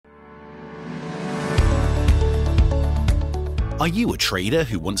Are you a trader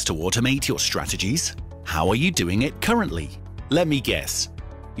who wants to automate your strategies? How are you doing it currently? Let me guess.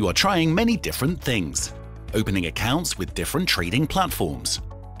 You are trying many different things. Opening accounts with different trading platforms.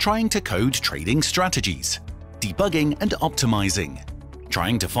 Trying to code trading strategies. Debugging and optimizing.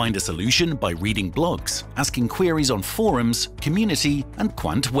 Trying to find a solution by reading blogs, asking queries on forums, community, and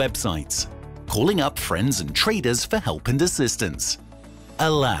quant websites. Calling up friends and traders for help and assistance.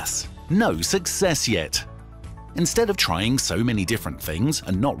 Alas, no success yet. Instead of trying so many different things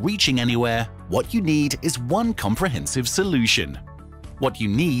and not reaching anywhere, what you need is one comprehensive solution. What you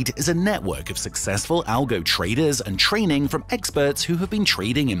need is a network of successful algo traders and training from experts who have been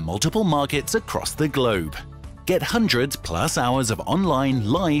trading in multiple markets across the globe. Get hundreds plus hours of online,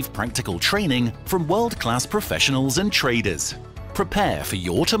 live, practical training from world-class professionals and traders. Prepare for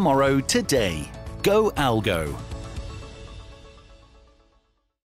your tomorrow today. Go Algo!